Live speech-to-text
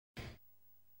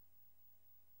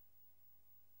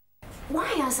Why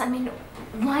us? I mean,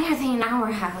 why are they in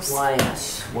our house? Why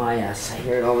us? Why us? I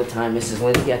hear it all the time, Mrs.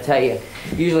 Lindsay. I tell you,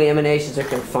 usually emanations are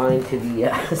confined to the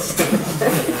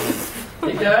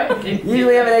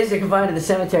usually emanations are confined to the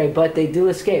cemetery, but they do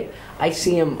escape. I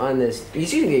see them on this.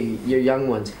 Usually your young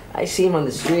ones. I see them on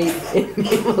the street in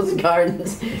people's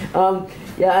gardens.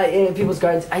 Yeah, in people's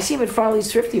gardens. I see them at Farley's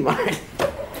Thrifty Mart.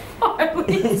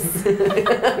 Farley's?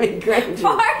 I mean Granger.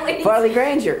 Farley's? Farley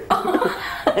Granger.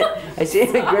 I see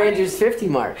him at Granger's Thrifty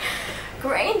Mart.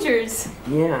 Granger's?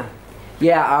 Yeah.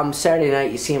 Yeah, Saturday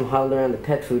night you see him huddled around the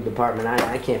pet food department.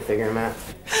 I can't figure him out.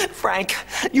 Frank,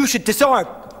 you should disarm.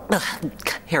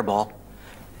 Hairball.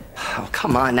 Oh,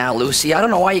 come on now, Lucy. I don't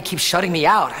know why you keep shutting me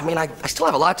out. I mean, I still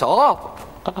have a lot to offer.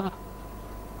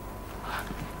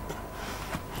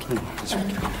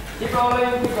 Keep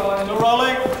rolling, keep going. Still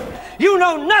rolling. You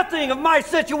know nothing of my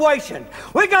situation.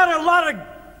 We got a lot of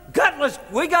gutless,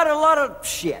 we got a lot of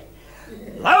shit.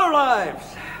 Low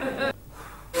lives.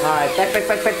 All right, back.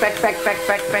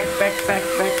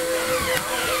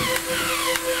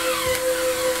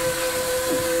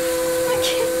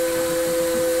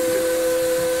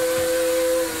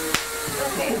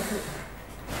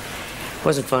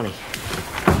 Wasn't funny.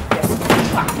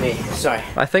 Fuck me. Sorry.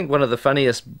 I think one of the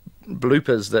funniest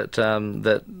bloopers that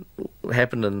that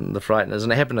happened in the Frighteners,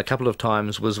 and it happened a couple of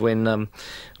times, was when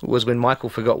Michael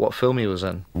forgot what film he was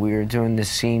in. We were doing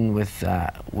this scene with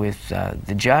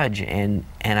the judge, and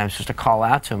I was supposed to call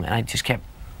out to him, and I just kept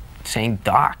saying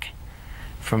Doc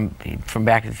from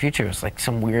Back to the Future. It was like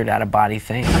some weird out-of-body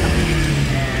thing.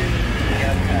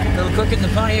 Little crook in the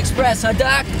Pony Express, huh,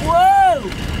 Doc? Whoa!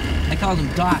 I called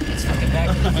him Doc. It's fucking Back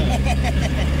to the Future.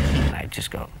 And I just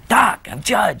go, Doc, I'm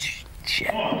Judge.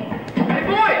 Shit. Hey,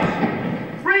 boys!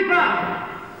 Free up!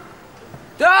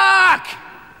 Doc!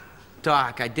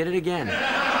 Doc, I did it again.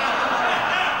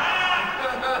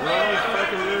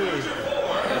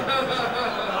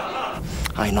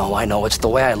 I know. It's the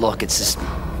way I look. It's this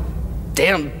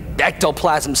damn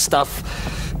ectoplasm stuff.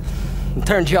 It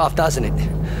turns you off, doesn't it?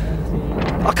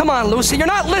 Oh, come on, Lucy. You're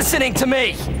not listening to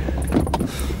me.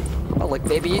 Well, look,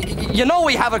 baby, you know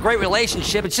we have a great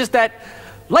relationship. It's just that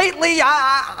lately,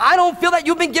 I don't feel that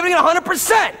you've been giving it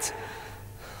 100%.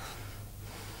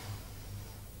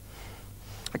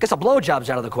 I guess a blowjob's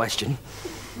out of the question.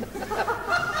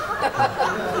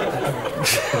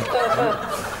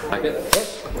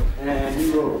 And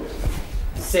you roll.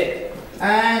 Sit.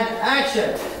 And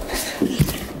action!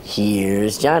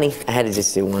 Here's Johnny. I had to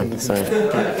just do one, sorry.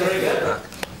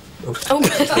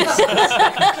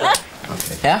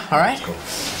 Yeah, all right?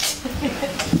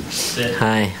 Sit.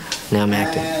 Hi, now I'm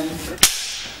acting.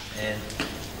 And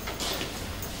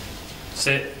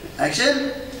sit.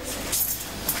 Action!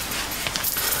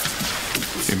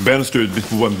 Vänster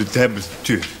one bestämmer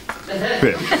sig.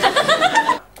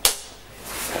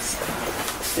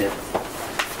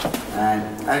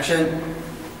 And action!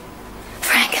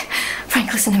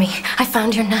 Frank, listen to me. I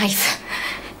found your knife.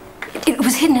 It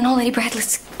was hidden in old Lady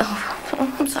Bradley's...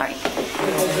 Oh, I'm sorry.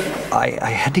 I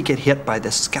had to get hit by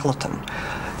this skeleton.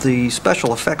 The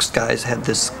special effects guys had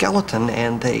this skeleton,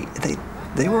 and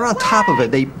they were on top of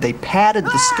it. They padded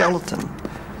the skeleton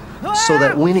so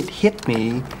that when it hit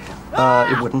me,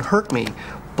 it wouldn't hurt me.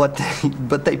 But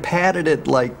they padded it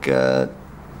like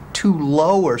too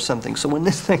low or something. So when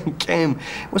this thing came,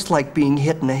 it was like being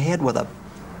hit in the head with a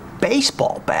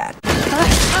baseball bat.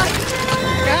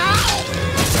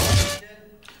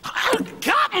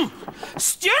 Got him!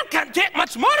 Stuart can't take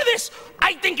much more of this.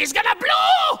 I think he's gonna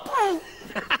blow!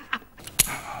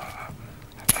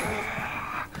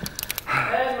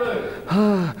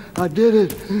 I did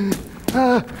it.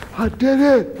 I did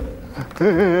it.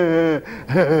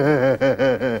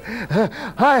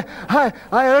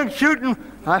 I ain't shooting.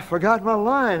 I forgot my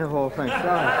line, the whole thing.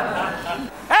 Sorry.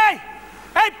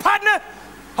 Hey, partner!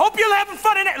 Hope you're having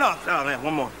fun in it. No, man,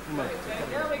 one more.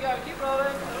 Here we go, keep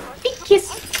rolling. Big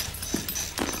kiss.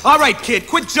 All right, kid,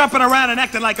 quit jumping around and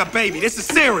acting like a baby. This is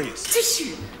serious.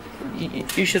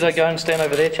 You should go and stand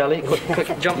over there, Charlie.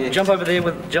 Quick, jump over there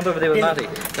with Marty.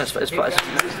 That's fine.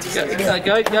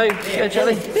 Go,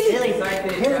 Charlie.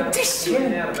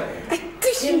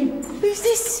 Who's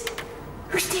this?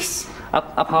 Who's this?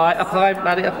 Up high,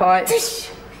 Marty, up high. Tish.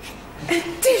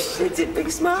 It's a big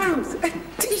smile.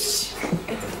 Tish.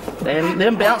 Let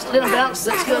him bounce.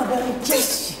 Let's go.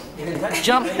 Tish.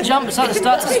 Jump. Start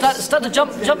to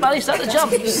jump, Marty. Start to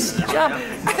jump. Jump.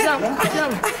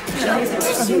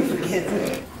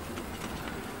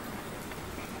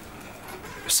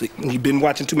 See, you've been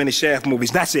watching too many Shaft movies.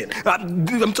 That's it. I'm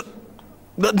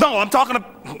talking to...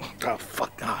 Oh,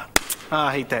 fuck.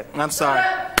 I hate that. I'm sorry.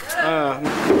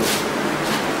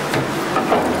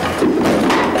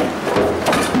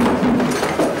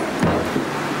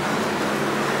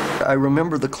 I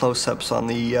remember the close-ups on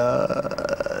the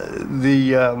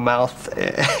mouth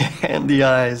and the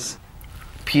eyes.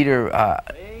 Peter,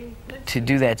 to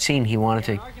do that scene, he wanted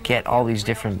to get all these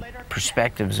different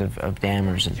perspectives of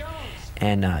Dammers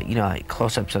and you know, like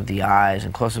close-ups of the eyes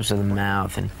and close-ups of the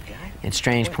mouth and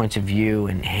strange points of view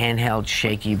and handheld,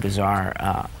 shaky,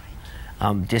 bizarre,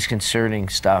 disconcerting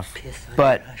stuff.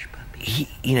 But he,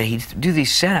 you know, he'd do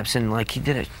these setups, and like he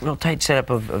did a real tight setup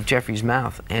of Jeffrey's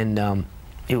mouth, and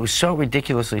it was so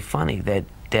ridiculously funny that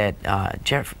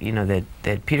Jeff, you know,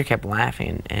 that Peter kept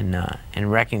laughing and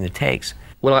wrecking the takes.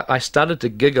 Well, I started to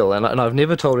giggle, and I've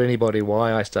never told anybody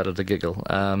why I started to giggle.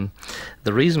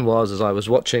 The reason was I was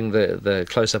watching the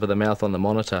close-up of the mouth on the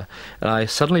monitor, and I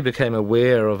suddenly became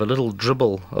aware of a little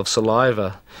dribble of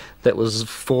saliva that was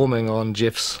forming on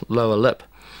Jeff's lower lip.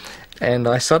 And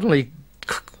I suddenly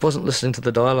wasn't listening to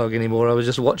the dialogue anymore. I was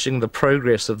just watching the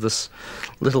progress of this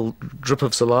little drip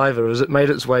of saliva as it made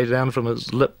its way down from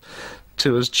his lip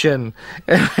to his chin,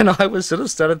 and I was sort of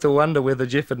started to wonder whether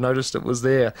Jeff had noticed it was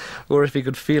there or if he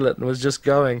could feel it and was just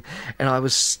going, and I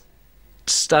was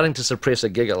starting to suppress a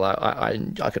giggle.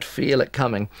 I could feel it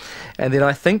coming, and then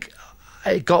I think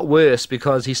it got worse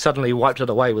because he suddenly wiped it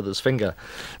away with his finger,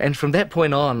 and from that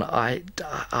point on I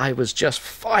was just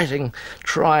fighting,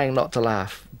 trying not to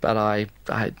laugh, but I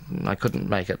couldn't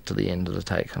make it to the end of the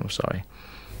take. I'm sorry.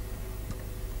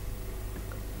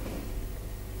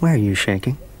 Why are you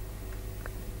shaking?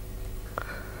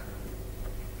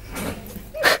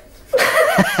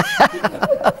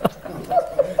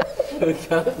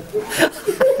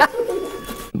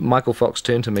 Michael Fox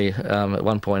turned to me at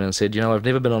one point and said, "You know, I've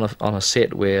never been on a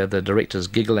set where the director's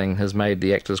giggling has made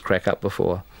the actors crack up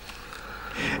before."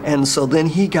 And so then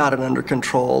he got it under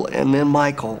control, and then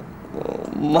Michael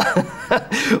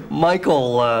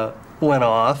went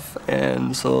off,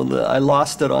 and so I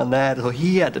lost it on that. So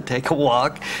he had to take a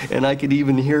walk, and I could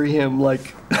even hear him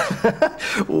like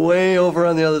way over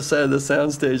on the other side of the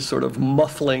soundstage, sort of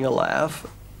muffling a laugh.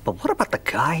 But what about the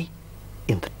guy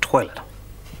in the toilet?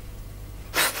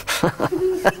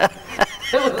 That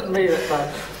wasn't me that time.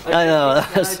 Okay. I know.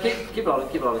 Keep it on.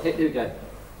 Keep it on. Here we go.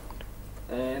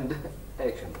 And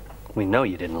action. We know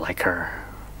you didn't like her.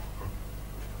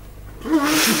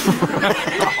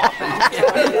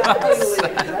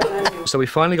 So we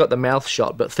finally got the mouth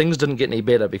shot, but things didn't get any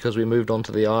better because we moved on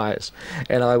to the eyes,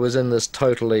 and I was in this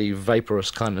totally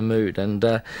vaporous kind of mood, and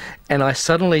I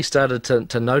suddenly started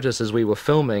to notice as we were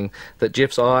filming that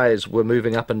Jeff's eyes were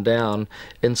moving up and down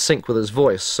in sync with his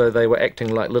voice, so they were acting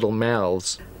like little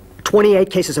mouths. 28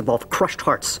 cases involved crushed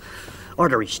hearts,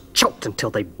 arteries choked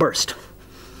until they burst.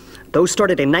 Those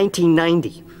started in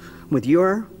 1990 with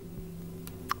your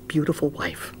beautiful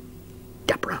wife,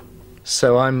 Deborah.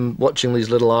 So I'm watching these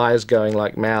little eyes going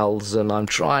like mouths, and I'm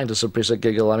trying to suppress a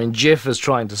giggle. I mean, Jeff is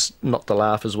trying to not to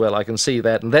laugh as well. I can see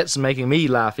that, and that's making me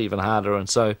laugh even harder. And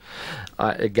so,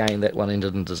 again, that one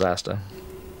ended in disaster.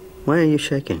 Why are you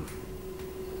shaking?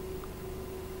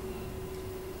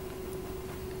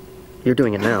 You're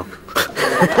doing it now.